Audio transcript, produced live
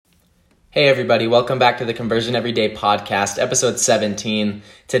Hey everybody, welcome back to the Conversion Everyday podcast, episode 17.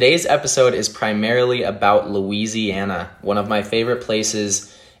 Today's episode is primarily about Louisiana, one of my favorite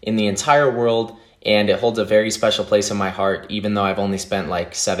places in the entire world, and it holds a very special place in my heart, even though I've only spent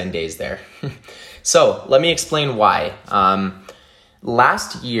like 7 days there. So let me explain why.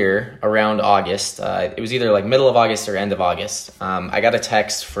 Last year, around August, it was either like middle of August or end of August, I got a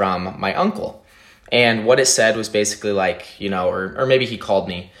text from my uncle, and what it said was basically like, or maybe he called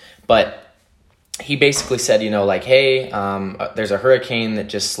me, but he basically said, hey, there's a hurricane that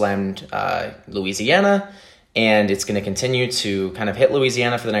just slammed Louisiana, and it's going to continue to kind of hit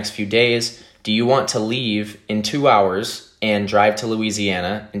Louisiana for the next few days. Do you want to leave in 2 hours and drive to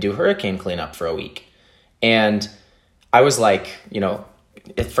Louisiana and do hurricane cleanup for a week? And I was like,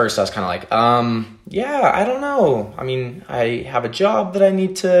 at first I was kind of like, yeah, I don't know. I mean, I have a job that I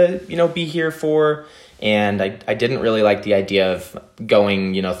need to, be here for. And I didn't really like the idea of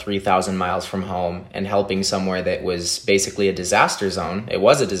going, 3,000 miles from home and helping somewhere that was basically a disaster zone. It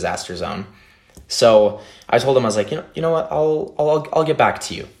was a disaster zone. So I told him, I was like, you know what, I'll get back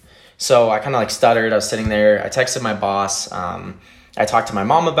to you. So I kind of like stuttered. I was sitting there. I texted my boss. I talked to my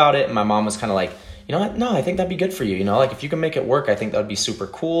mom about it, and my mom was kind of like, you know what, no, I think that'd be good for you. Like if you can make it work, I think that would be super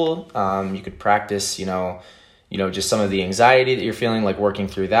cool. You could practice, just some of the anxiety that you're feeling, like working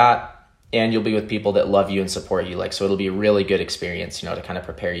through that. And you'll be with people that love you and support you. So it'll be a really good experience, to kind of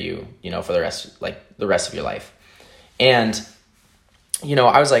prepare you, for the rest of your life. And,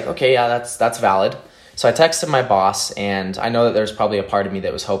 I was like, okay, yeah, that's valid. So I texted my boss, and I know that there's probably a part of me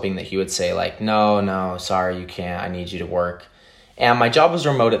that was hoping that he would say like, no, sorry, you can't. I need you to work. And my job was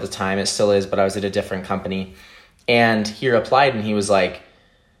remote at the time. It still is, but I was at a different company. And he replied, and he was like,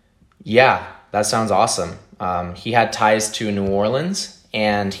 yeah, that sounds awesome. He had ties to New Orleans.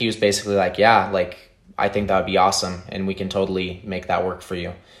 And he was basically like, yeah, I think that would be awesome, and we can totally make that work for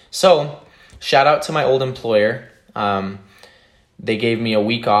you. So shout out to my old employer. They gave me a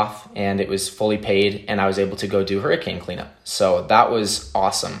week off, and it was fully paid, and I was able to go do hurricane cleanup. So that was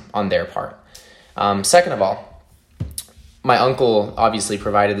awesome on their part. Second of all, my uncle obviously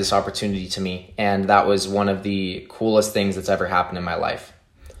provided this opportunity to me, and that was one of the coolest things that's ever happened in my life.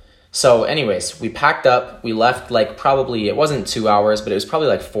 So anyways, we packed up, we left probably, it wasn't 2 hours, but it was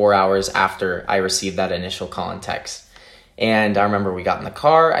probably 4 hours after I received that initial call and text. And I remember we got in the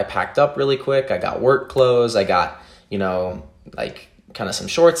car, I packed up really quick, I got work clothes, I got, kind of some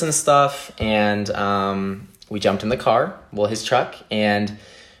shorts and stuff, and we jumped in the car, his truck, and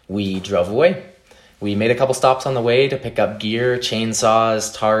we drove away. We made a couple stops on the way to pick up gear,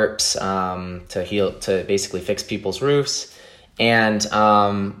 chainsaws, tarps, to basically fix people's roofs. And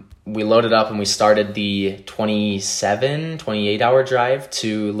we loaded up and we started the 28-hour drive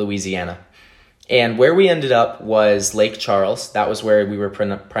to Louisiana. And where we ended up was Lake Charles. That was where we were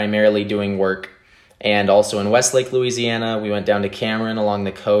primarily doing work. And also in Westlake, Louisiana, we went down to Cameron along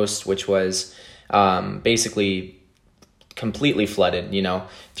the coast, which was basically completely flooded,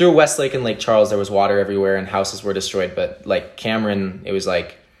 Through Westlake and Lake Charles, there was water everywhere and houses were destroyed. But Cameron, it was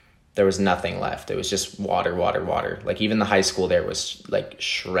there was nothing left. It was just water. Even the high school there was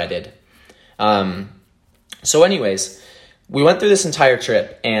shredded. So anyways, we went through this entire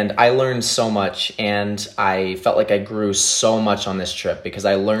trip, and I learned so much, and I felt like I grew so much on this trip because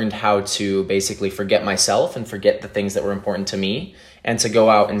I learned how to basically forget myself and forget the things that were important to me, and to go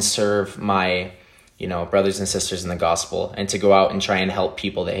out and serve my, brothers and sisters in the gospel, and to go out and try and help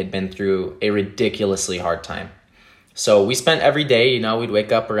people that had been through a ridiculously hard time. So we spent every day, we'd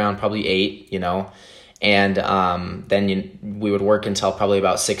wake up around probably 8, and then we would work until probably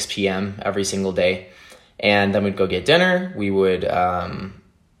about 6 p.m. every single day. And then we'd go get dinner. We would, and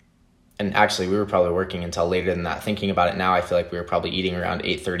actually we were probably working until later than that. Thinking about it now, I feel like we were probably eating around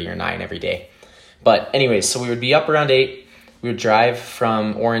 8:30 or 9 every day. But anyways, so we would be up around 8. We would drive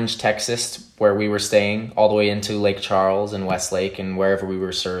from Orange, Texas, where we were staying, all the way into Lake Charles and Westlake and wherever we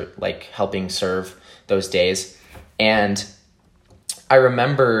were helping serve those days. And I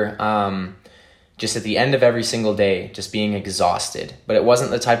remember just at the end of every single day, just being exhausted. But it wasn't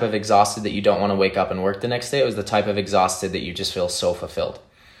the type of exhausted that you don't want to wake up and work the next day. It was the type of exhausted that you just feel so fulfilled.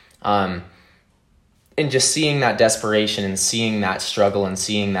 And just seeing that desperation and seeing that struggle and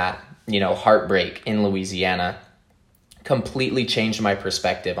seeing that, heartbreak in Louisiana completely changed my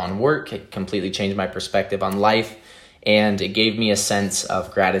perspective on work. It completely changed my perspective on life. And it gave me a sense of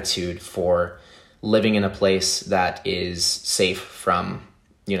gratitude for living in a place that is safe from,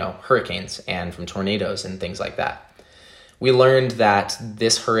 hurricanes and from tornadoes and things like that. We learned that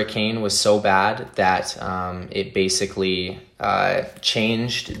this hurricane was so bad that it basically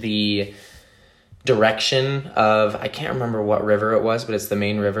changed the direction of, I can't remember what river it was, but it's the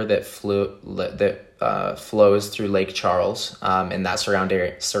main river that flows through Lake Charles, in that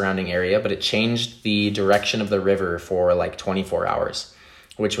surrounding area. But it changed the direction of the river for like 24 hours,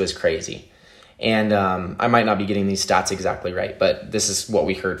 which was crazy. And I might not be getting these stats exactly right, but this is what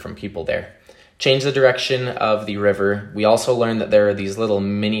we heard from people there. Change the direction of the river. We also learned that there are these little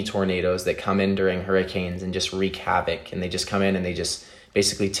mini tornadoes that come in during hurricanes and just wreak havoc. And they just come in and they just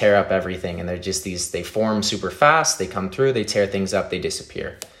basically tear up everything. And they're just they form super fast. They come through, they tear things up, they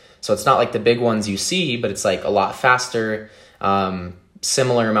disappear. So it's not like the big ones you see, but it's like a lot faster,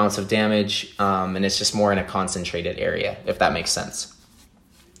 similar amounts of damage. And it's just more in a concentrated area, if that makes sense.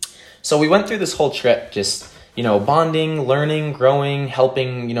 So we went through this whole trip just, bonding, learning, growing,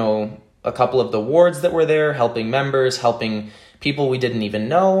 helping, a couple of the wards that were there, helping members, helping people we didn't even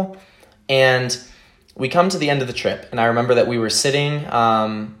know. And we come to the end of the trip. And I remember that we were sitting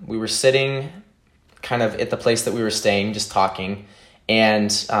kind of at the place that we were staying, just talking.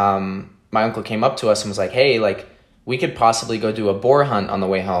 And my uncle came up to us and was like, hey, like, we could possibly go do a boar hunt on the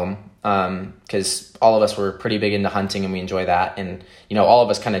way home. Because all of us were pretty big into hunting and we enjoy that. And, all of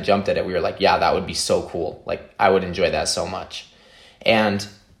us kind of jumped at it. We were like, yeah, that would be so cool. Like, I would enjoy that so much. And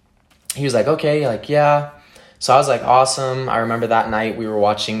he was like, okay, like, yeah. So I was like, awesome. I remember that night we were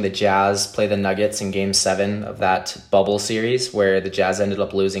watching the Jazz play the Nuggets in Game 7 of that bubble series where the Jazz ended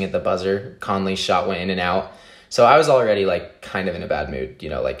up losing at the buzzer. Conley's shot went in and out. So I was already like kind of in a bad mood,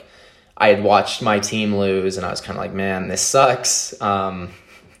 like I had watched my team lose and I was kind of like, man, this sucks.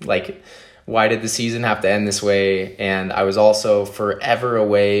 Like, why did the season have to end this way? And I was also forever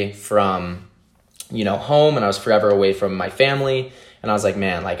away from, home, and I was forever away from my family. And I was like,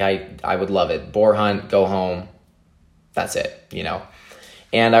 man, like I would love it. Boar hunt, go home. That's it,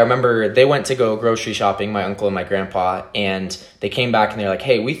 And I remember they went to go grocery shopping, my uncle and my grandpa, and they came back and they're like,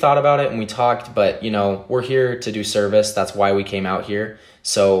 hey, we thought about it and we talked, but, we're here to do service. That's why we came out here.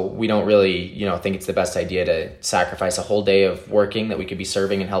 So we don't really, think it's the best idea to sacrifice a whole day of working that we could be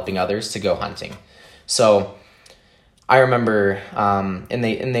serving and helping others to go hunting. So I remember, and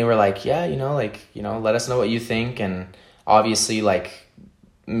they were like, yeah, let us know what you think. And obviously, like,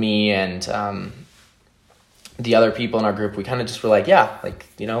 me and the other people in our group, we kind of just were like, yeah, like,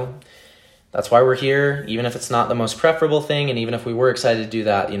 that's why we're here, even if it's not the most preferable thing. And even if we were excited to do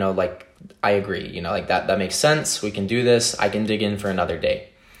that, like, I agree, like that makes sense. We can do this. I can dig in for another day.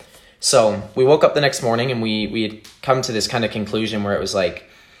 So we woke up the next morning and we had come to this kind of conclusion where it was like,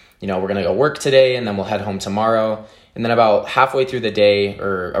 we're going to go work today and then we'll head home tomorrow. And then about halfway through the day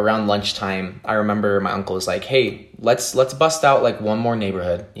or around lunchtime, I remember my uncle was like, hey, let's bust out like one more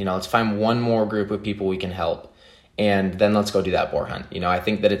neighborhood, let's find one more group of people we can help. And then let's go do that boar hunt. I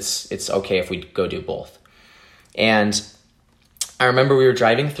think that it's okay if we go do both. And I remember we were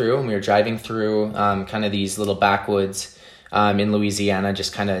driving through kind of these little backwoods in Louisiana,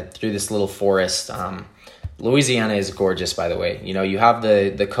 just kind of through this little forest. Louisiana is gorgeous, by the way. You have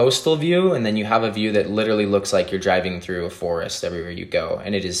the coastal view, and then you have a view that literally looks like you're driving through a forest everywhere you go.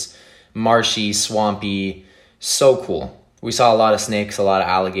 And it is marshy, swampy, so cool. We saw a lot of snakes, a lot of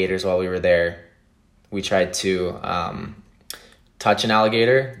alligators while we were there. We tried to touch an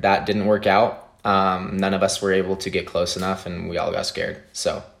alligator. That didn't work out. None of us were able to get close enough, and we all got scared.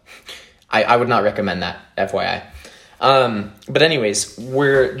 So I would not recommend that, FYI. But anyways,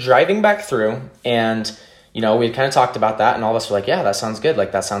 we're driving back through, and we had kind of talked about that, and all of us were like, yeah, that sounds good.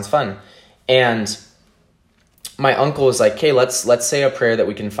 Like, that sounds fun. And my uncle was like, okay, let's say a prayer that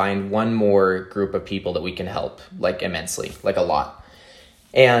we can find one more group of people that we can help, like, immensely, like a lot.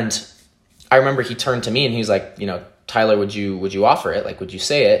 And I remember he turned to me and he was like, Tyler, would you offer it? Like, would you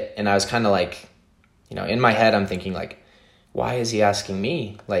say it? And I was kind of like, in my head, I'm thinking like, why is he asking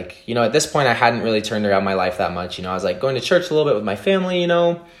me? Like, at this point I hadn't really turned around my life that much. I was like going to church a little bit with my family,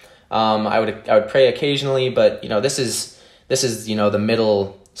 I would pray occasionally, but this is the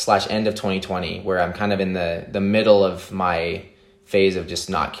middle/end of 2020 where I'm kind of in the middle of my phase of just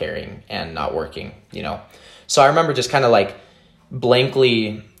not caring and not working, So I remember just kind of like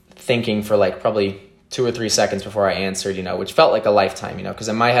blankly thinking for like probably 2 or 3 seconds before I answered, which felt like a lifetime, because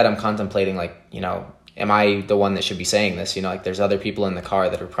in my head I'm contemplating like, am I the one that should be saying this? Like, there's other people in the car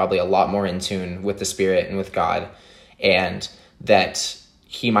that are probably a lot more in tune with the Spirit and with God, and that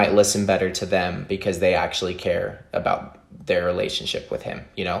he might listen better to them because they actually care about their relationship with him,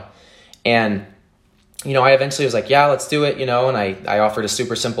 And, I eventually was like, yeah, let's do it, and I offered a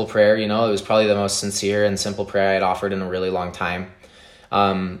super simple prayer, it was probably the most sincere and simple prayer I had offered in a really long time.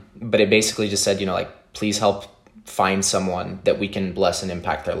 But it basically just said, like, please help find someone that we can bless and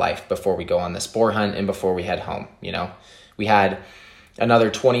impact their life before we go on this boar hunt and before we head home. We had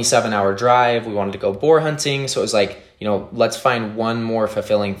another 27-hour drive. We wanted to go boar hunting. So it was like, let's find one more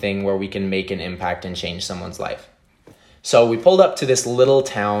fulfilling thing where we can make an impact and change someone's life. So we pulled up to this little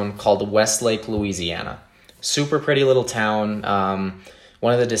town called Westlake, Louisiana. Super pretty little town.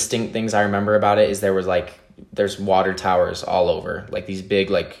 One of the distinct things I remember about it is there's water towers all over, like these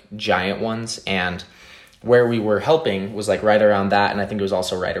big, like giant ones. And where we were helping was like right around that. And I think it was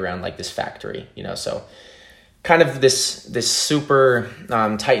also right around like this factory, so kind of this super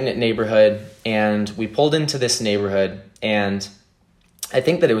tight-knit neighborhood. And we pulled into this neighborhood, and I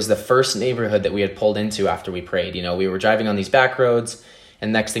think that it was the first neighborhood that we had pulled into after we prayed. We were driving on these back roads,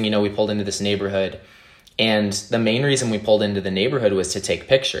 and next thing you know, we pulled into this neighborhood. And the main reason we pulled into the neighborhood was to take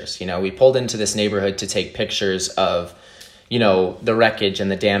pictures. We pulled into this neighborhood to take pictures of, the wreckage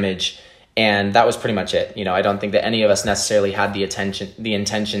and the damage. And that was pretty much it. I don't think that any of us necessarily had the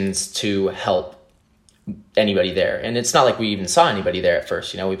intentions to help anybody there. And it's not like we even saw anybody there at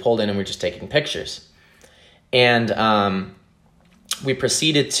first. We pulled in and we were just taking pictures. And we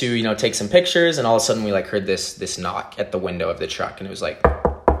proceeded to, take some pictures, and all of a sudden we heard this knock at the window of the truck, and it was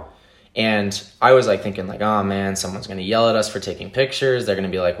and I was thinking oh man, someone's going to yell at us for taking pictures. They're going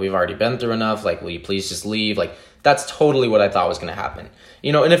to be like, we've already been through enough. Will you please just leave? That's totally what I thought was going to happen.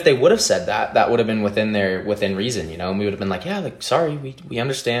 And if they would have said that, that would have been within reason, and we would have been yeah, sorry, we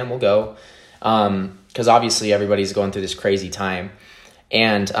understand. We'll go. Cause obviously everybody's going through this crazy time.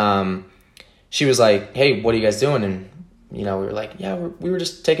 And, she was like, hey, what are you guys doing? And, we were like, yeah, we were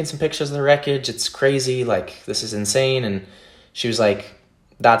just taking some pictures of the wreckage. It's crazy. This is insane. And she was like,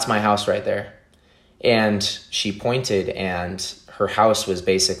 that's my house right there. And she pointed, and her house was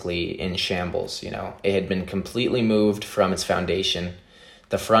basically in shambles. It had been completely moved from its foundation.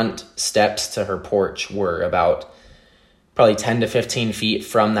 The front steps to her porch were about probably 10 to 15 feet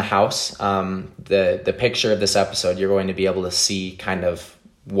from the house. The picture of this episode, you're going to be able to see kind of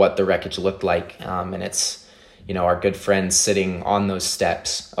what the wreckage looked like. And it's, our good friend sitting on those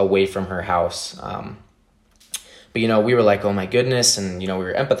steps away from her house. But, we were like, oh my goodness. And, we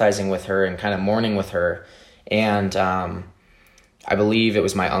were empathizing with her and kind of mourning with her. And I believe it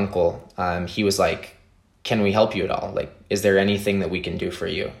was my uncle. He was like, can we help you at all? Is there anything that we can do for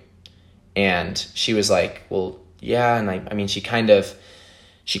you? And she was like, well, yeah. And I mean, she kind of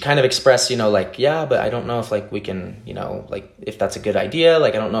expressed, yeah, but I don't know if we can, if that's a good idea.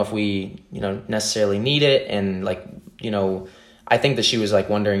 I don't know if we, necessarily need it. And I think that she was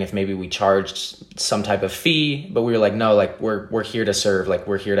wondering if maybe we charged some type of fee, but we were like, no, we're here to serve,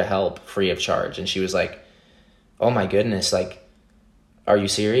 we're here to help free of charge. And she was like, oh my goodness, are you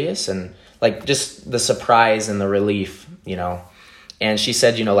serious? And just the surprise and the relief, and she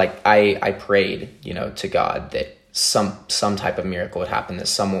said, I prayed, to God that some type of miracle would happen, that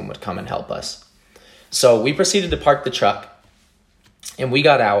someone would come and help us. So we proceeded to park the truck, and we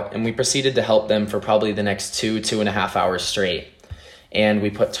got out, and we proceeded to help them for probably the next 2.5 hours straight. And we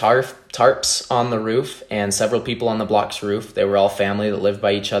put tarps on the roof, and several people on the block's roof. They were all family that lived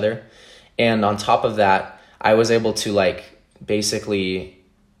by each other. And on top of that, I was able to basically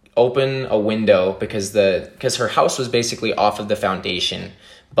open a window because her house was basically off of the foundation,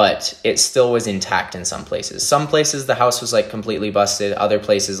 but it still was intact in some places. Some places the house was completely busted. Other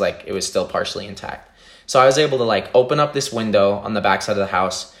places it was still partially intact. So I was able to open up this window on the backside of the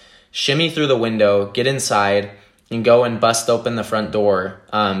house, shimmy through the window, get inside, and go and bust open the front door,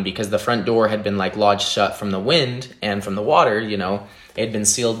 because the front door had been lodged shut from the wind and from the water. It had been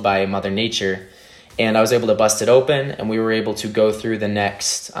sealed by Mother Nature. And I was able to bust it open, and we were able to go through the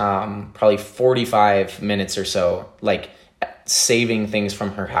next probably 45 minutes or so, saving things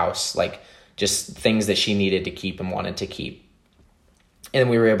from her house, just things that she needed to keep and wanted to keep. And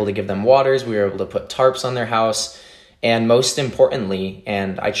we were able to give them waters. We were able to put tarps on their house. And most importantly,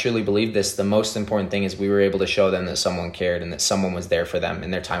 and I truly believe this, the most important thing is we were able to show them that someone cared and that someone was there for them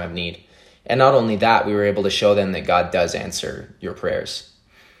in their time of need. And not only that, we were able to show them that God does answer your prayers.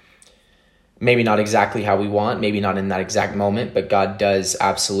 Maybe not exactly how we want, maybe not in that exact moment, but God does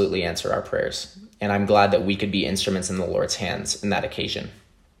absolutely answer our prayers. And I'm glad that we could be instruments in the Lord's hands in that occasion.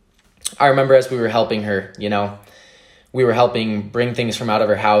 I remember as we were helping her, we were helping bring things from out of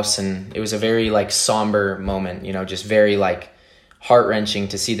her house, and it was a very somber moment, just very heart-wrenching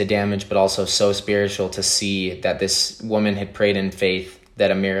to see the damage, but also so spiritual to see that this woman had prayed in faith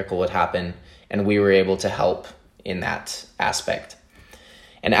that a miracle would happen, and we were able to help in that aspect.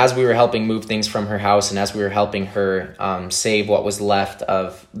 And as we were helping move things from her house, and as we were helping her save what was left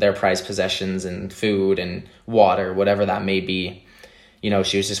of their prized possessions and food and water, whatever that may be,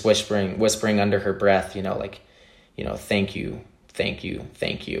 she was just whispering under her breath, thank you,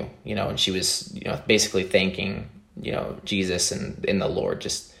 and she was, basically thanking Jesus and in the Lord,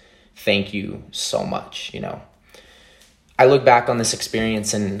 just thank you so much. I look back on this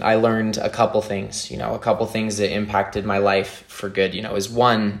experience and I learned a couple things that impacted my life for good. Is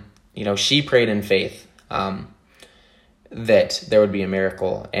one, she prayed in faith that there would be a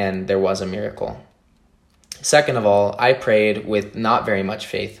miracle, and there was a miracle. Second of all, I prayed with not very much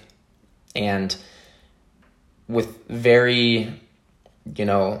faith and with very,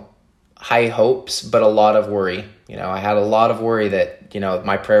 high hopes, but a lot of worry. I had a lot of worry that,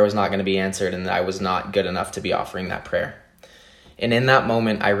 my prayer was not going to be answered and that I was not good enough to be offering that prayer. And in that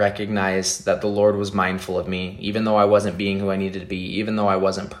moment, I recognized that the Lord was mindful of me, even though I wasn't being who I needed to be, even though I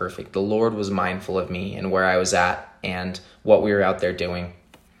wasn't perfect. The Lord was mindful of me and where I was at and what we were out there doing.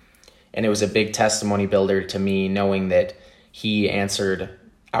 And it was a big testimony builder to me, knowing that he answered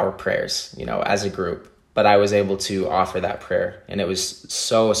our prayers, as a group. But I was able to offer that prayer, and it was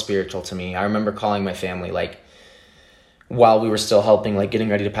so spiritual to me. I remember calling my family, while we were still helping, getting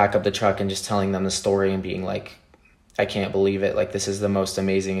ready to pack up the truck, and just telling them the story and being like, I can't believe it. This is the most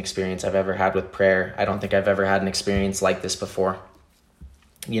amazing experience I've ever had with prayer. I don't think I've ever had an experience like this before,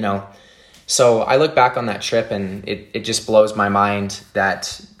 So I look back on that trip, and it just blows my mind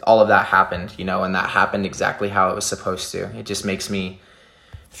that all of that happened, and that happened exactly how it was supposed to. It just makes me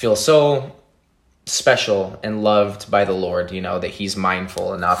feel so special and loved by the Lord, that he's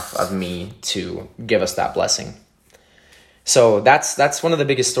mindful enough of me to give us that blessing. So that's one of the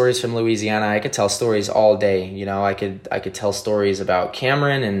biggest stories from Louisiana. I could tell stories all day. I could tell stories about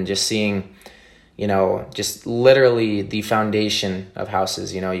Cameron and just seeing, just literally the foundation of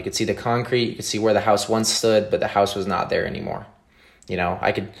houses. You could see the concrete, you could see where the house once stood, but the house was not there anymore.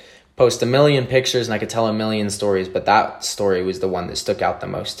 I could post a million pictures and I could tell a million stories, but that story was the one that stuck out the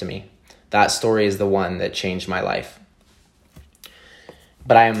most to me. That story is the one that changed my life.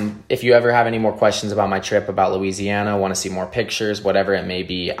 But if you ever have any more questions about my trip, about Louisiana, want to see more pictures, whatever it may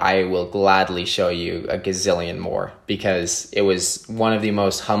be, I will gladly show you a gazillion more, because it was one of the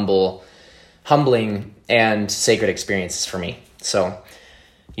most humbling and sacred experiences for me. So,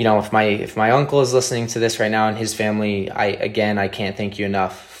 if my uncle is listening to this right now and his family, I can't thank you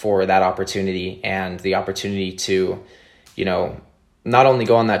enough for that opportunity and the opportunity to, not only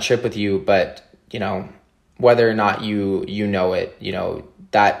go on that trip with you, but, whether or not you know it,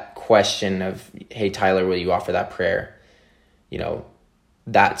 that question of, hey, Tyler, will you offer that prayer?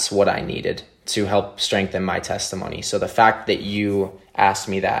 That's what I needed to help strengthen my testimony. So the fact that you asked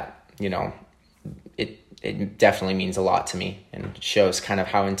me that, it definitely means a lot to me and shows kind of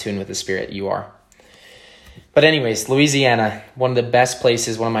how in tune with the Spirit you are. But anyways, Louisiana, one of the best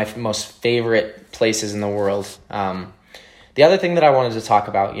places, one of my most favorite places in the world. The other thing that I wanted to talk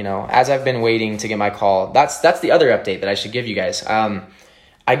about, as I've been waiting to get my call, that's the other update that I should give you guys.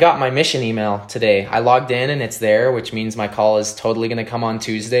 I got my mission email today. I logged in and it's there, which means my call is totally going to come on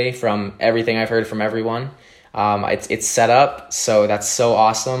Tuesday from everything I've heard from everyone. It's set up, so that's so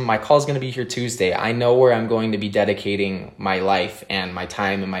awesome. My call is going to be here Tuesday. I know where I'm going to be dedicating my life and my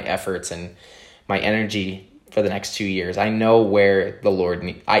time and my efforts and my energy for the next 2 years. I know where the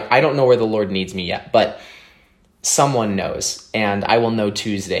Lord I don't know where the Lord needs me yet, but someone knows, and I will know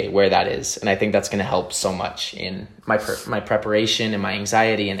Tuesday where that is. And I think that's going to help so much in my preparation and my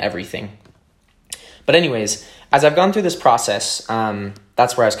anxiety and everything. But anyways, as I've gone through this process,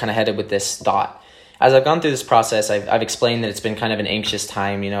 that's where I was kind of headed with this thought. As I've gone through this process, I've explained that it's been kind of an anxious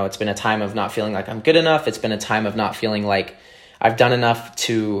time. It's been a time of not feeling like I'm good enough. It's been a time of not feeling like I've done enough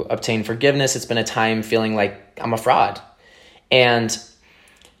to obtain forgiveness. It's been a time feeling like I'm a fraud. And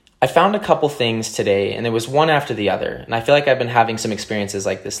I found a couple things today, and it was one after the other. And I feel like I've been having some experiences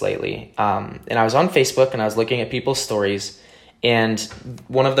like this lately. And I was on Facebook and I was looking at people's stories. And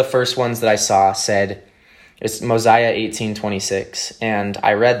one of the first ones that I saw said, it's Mosiah 18:26. And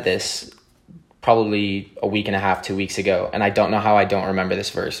I read this probably a week and a half, 2 weeks ago. And I don't know how I don't remember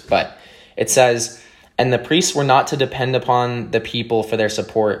this verse, but it says, "And the priests were not to depend upon the people for their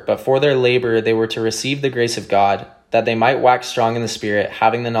support, but for their labor they were to receive the grace of God, that they might wax strong in the Spirit,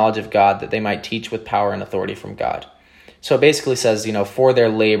 having the knowledge of God, that they might teach with power and authority from God." So it basically says, for their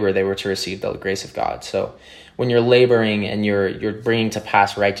labor, they were to receive the grace of God. So when you're laboring and you're bringing to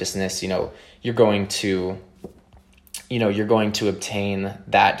pass righteousness, you're going to obtain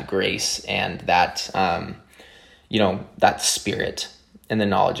that grace and that, that Spirit and the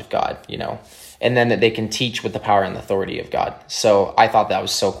knowledge of God, and then that they can teach with the power and authority of God. So I thought that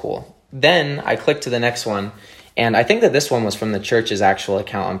was so cool. Then I clicked to the next one. And I think that this one was from the church's actual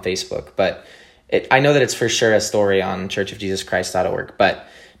account on Facebook, but I know that it's for sure a story on churchofjesuschrist.org. But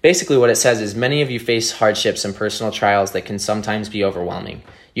basically what it says is many of you face hardships and personal trials that can sometimes be overwhelming.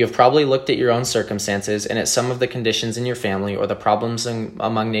 You have probably looked at your own circumstances and at some of the conditions in your family or the problems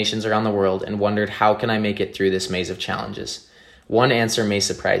among nations around the world and wondered, how can I make it through this maze of challenges? One answer may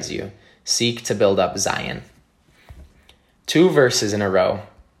surprise you. Seek to build up Zion. 2 verses in a row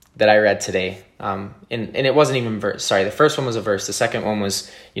that I read today. And it wasn't even verse. Sorry, the first one was a verse. The second one was,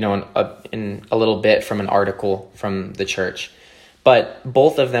 in a little bit from an article from the church. But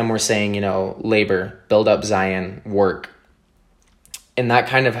both of them were saying, labor, build up Zion, work. And that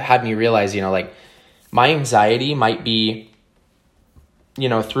kind of had me realize, my anxiety might be,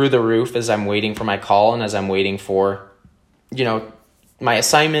 through the roof as I'm waiting for my call and as I'm waiting for, my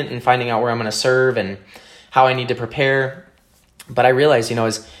assignment and finding out where I'm going to serve and how I need to prepare. But I realize,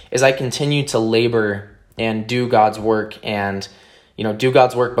 as I continue to labor and do God's work and, do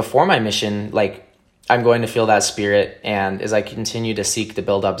God's work before my mission, I'm going to feel that spirit. And as I continue to seek to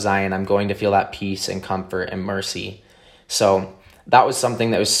build up Zion, I'm going to feel that peace and comfort and mercy. So that was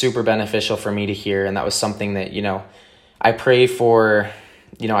something that was super beneficial for me to hear. And that was something that, I pray for,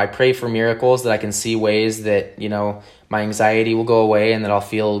 miracles, that I can see ways that, my anxiety will go away and that I'll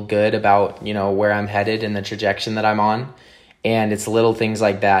feel good about, where I'm headed and the trajectory that I'm on. And it's little things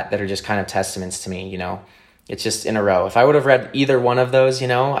like that are just kind of testaments to me, It's just in a row. If I would have read either one of those,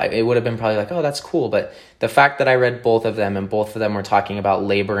 it would have been probably like, oh, that's cool. But the fact that I read both of them and both of them were talking about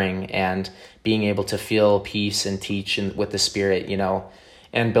laboring and being able to feel peace and teach with the Spirit,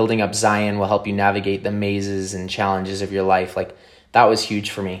 and building up Zion will help you navigate the mazes and challenges of your life. That was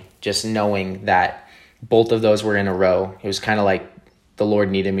huge for me, just knowing that both of those were in a row. It was kind of like the Lord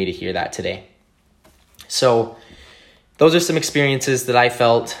needed me to hear that today. So those are some experiences that I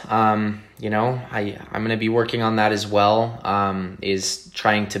felt, I'm going to be working on that as well, is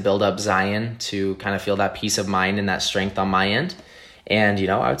trying to build up Zion to kind of feel that peace of mind and that strength on my end. And,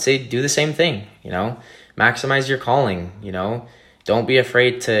 I would say do the same thing, maximize your calling, don't be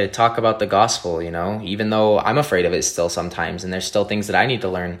afraid to talk about the gospel, even though I'm afraid of it still sometimes. And there's still things that I need to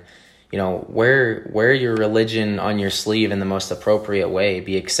learn, wear your religion on your sleeve in the most appropriate way,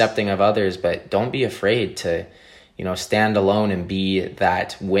 be accepting of others, but don't be afraid to stand alone and be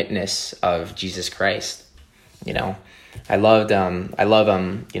that witness of Jesus Christ. I love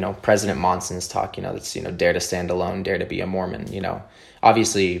President Monson's talk, that's, dare to stand alone, dare to be a Mormon.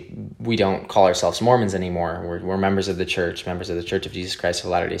 Obviously we don't call ourselves Mormons anymore. We're members of the Church of Jesus Christ of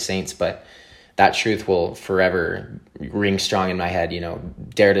Latter-day Saints, but that truth will forever ring strong in my head,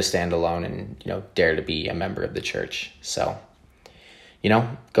 dare to stand alone and, dare to be a member of the church. So,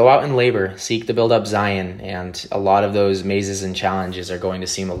 go out and labor, seek to build up Zion, and a lot of those mazes and challenges are going to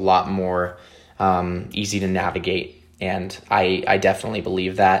seem a lot more easy to navigate. And I definitely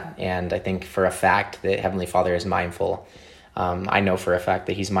believe that, and I think for a fact that Heavenly Father is mindful. I know for a fact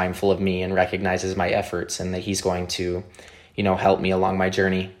that He's mindful of me and recognizes my efforts, and that He's going to, help me along my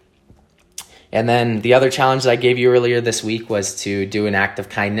journey. And then the other challenge that I gave you earlier this week was to do an act of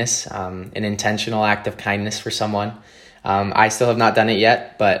kindness, an intentional act of kindness for someone. I still have not done it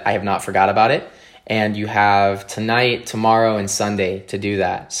yet, but I have not forgot about it. And you have tonight, tomorrow, and Sunday to do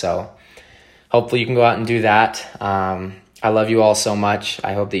that. So hopefully you can go out and do that. I love you all so much.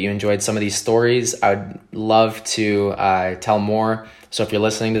 I hope that you enjoyed some of these stories. I would love to tell more. So if you're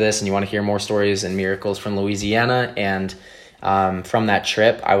listening to this and you want to hear more stories and miracles from Louisiana and from that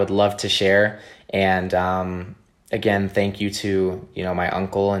trip, I would love to share. And again, thank you to, my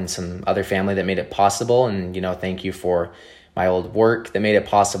uncle and some other family that made it possible. And, thank you for my old work that made it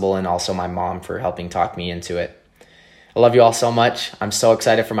possible, and also my mom for helping talk me into it. I love you all so much. I'm so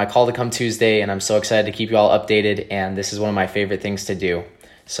excited for my call to come Tuesday, and I'm so excited to keep you all updated. And this is one of my favorite things to do.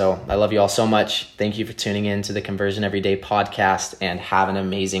 So I love you all so much. Thank you for tuning in to the Conversion Everyday podcast, and have an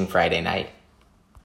amazing Friday night.